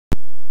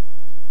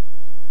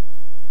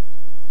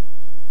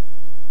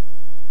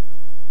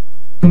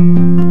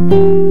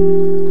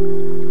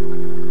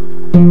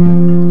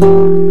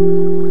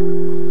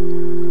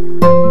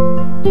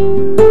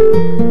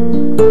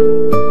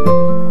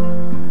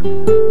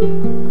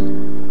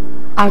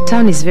Our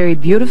town is very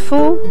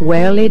beautiful,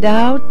 well laid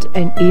out,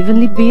 and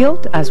evenly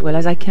built, as well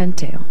as I can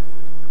tell.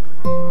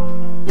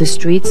 The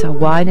streets are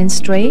wide and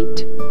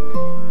straight.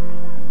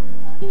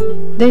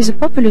 There is a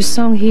popular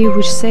song here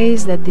which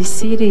says that this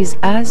city is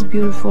as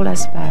beautiful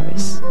as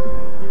Paris.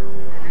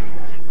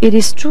 It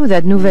is true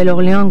that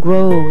Nouvelle-Orléans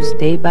grows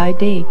day by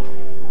day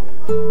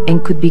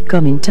and could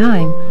become in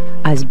time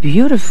as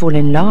beautiful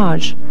and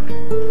large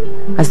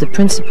as the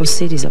principal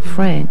cities of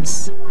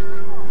France.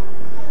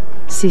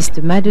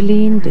 Sister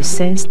Madeleine de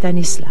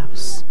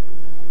Saint-Stanislas.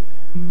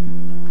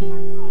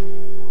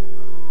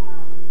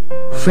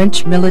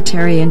 French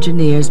military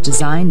engineers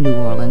designed New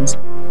Orleans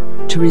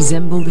to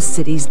resemble the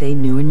cities they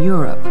knew in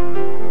Europe,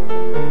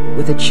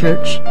 with a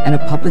church and a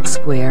public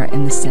square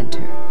in the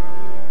center.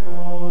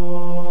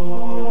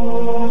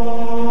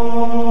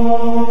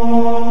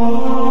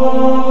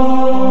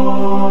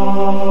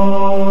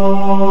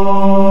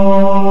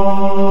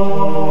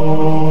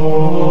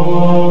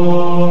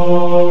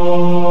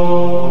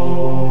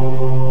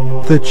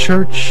 The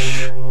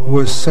church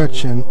was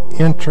such an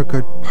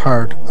intricate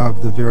part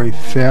of the very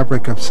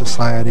fabric of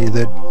society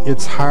that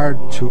it's hard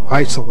to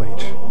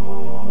isolate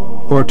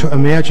or to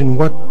imagine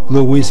what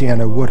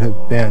Louisiana would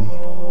have been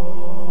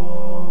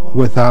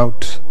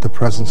without the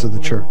presence of the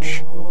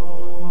church.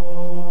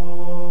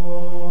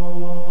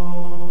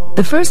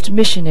 The first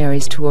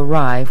missionaries to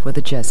arrive were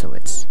the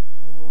Jesuits,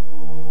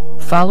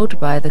 followed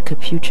by the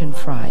Capuchin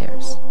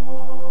friars.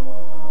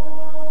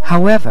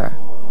 However,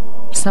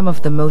 some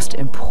of the most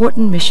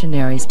important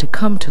missionaries to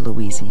come to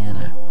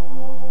Louisiana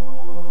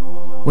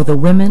were the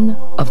women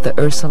of the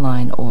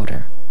Ursuline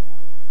order.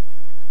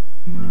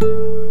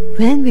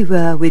 When we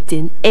were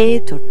within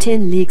 8 or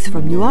 10 leagues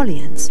from New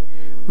Orleans,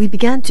 we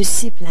began to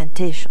see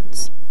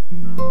plantations.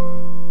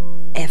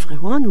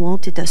 Everyone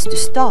wanted us to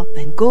stop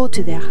and go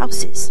to their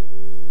houses.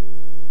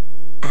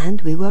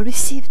 And we were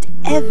received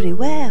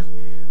everywhere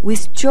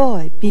with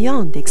joy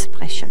beyond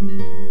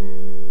expression.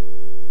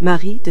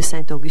 Marie de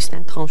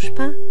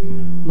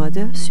Saint-Augustin-Tranchepin,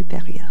 Mother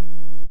Supérieure.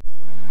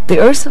 The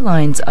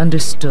Ursulines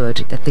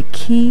understood that the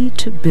key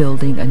to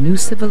building a new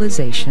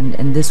civilization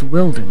in this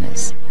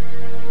wilderness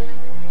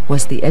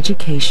was the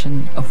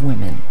education of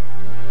women,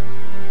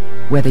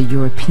 whether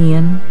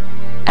European,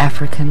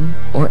 African,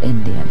 or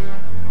Indian.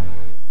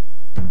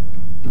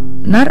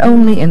 Not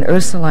only in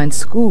Ursuline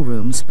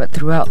schoolrooms, but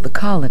throughout the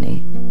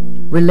colony,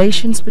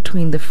 relations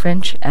between the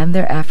French and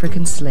their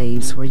African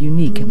slaves were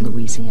unique in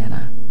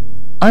Louisiana.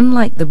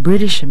 Unlike the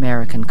British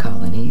American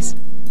colonies,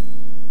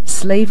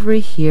 slavery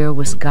here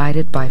was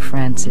guided by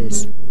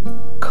France's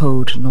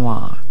Code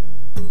Noir.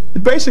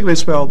 It basically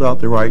spelled out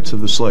the rights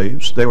of the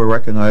slaves. They were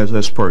recognized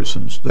as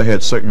persons. They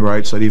had certain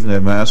rights that even their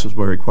masters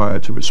were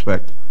required to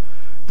respect.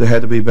 They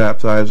had to be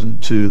baptized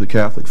into the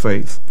Catholic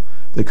faith.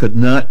 They could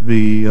not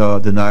be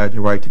denied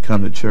the right to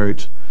come to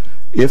church.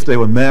 If they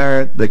were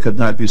married, they could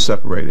not be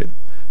separated.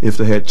 If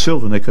they had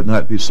children, they could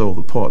not be sold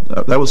apart.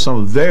 That was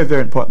some very,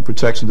 very important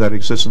protections that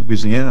exist in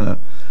Louisiana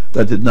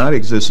that did not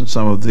exist in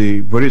some of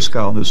the British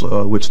colonies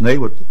which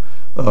neighbored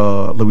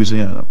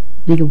Louisiana.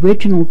 The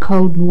original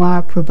Code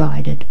Noir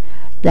provided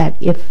that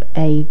if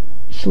a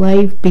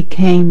slave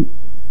became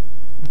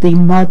the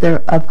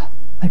mother of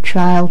a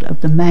child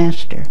of the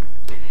master,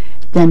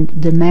 then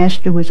the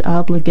master was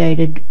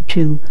obligated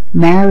to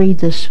marry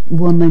this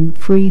woman,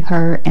 free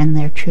her and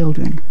their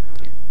children.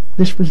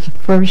 This was the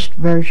first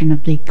version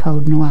of the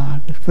Code Noir,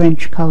 the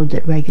French code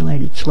that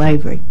regulated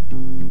slavery.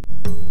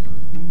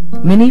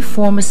 Many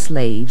former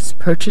slaves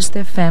purchased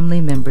their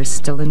family members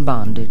still in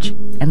bondage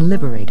and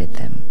liberated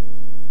them.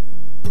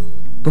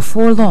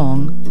 Before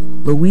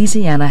long,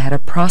 Louisiana had a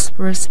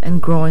prosperous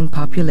and growing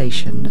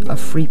population of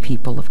free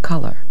people of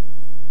color.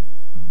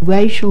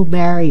 Racial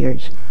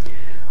barriers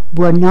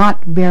were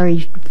not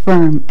very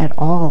firm at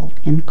all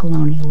in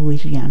colonial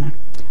Louisiana.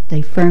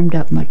 They firmed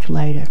up much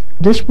later.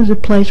 This was a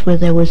place where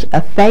there was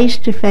a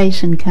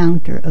face-to-face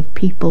encounter of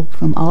people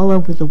from all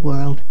over the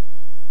world.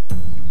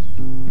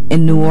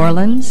 In New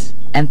Orleans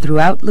and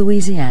throughout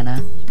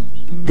Louisiana,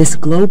 this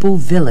global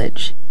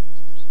village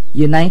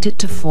united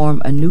to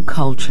form a new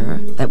culture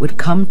that would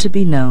come to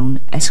be known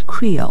as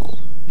Creole.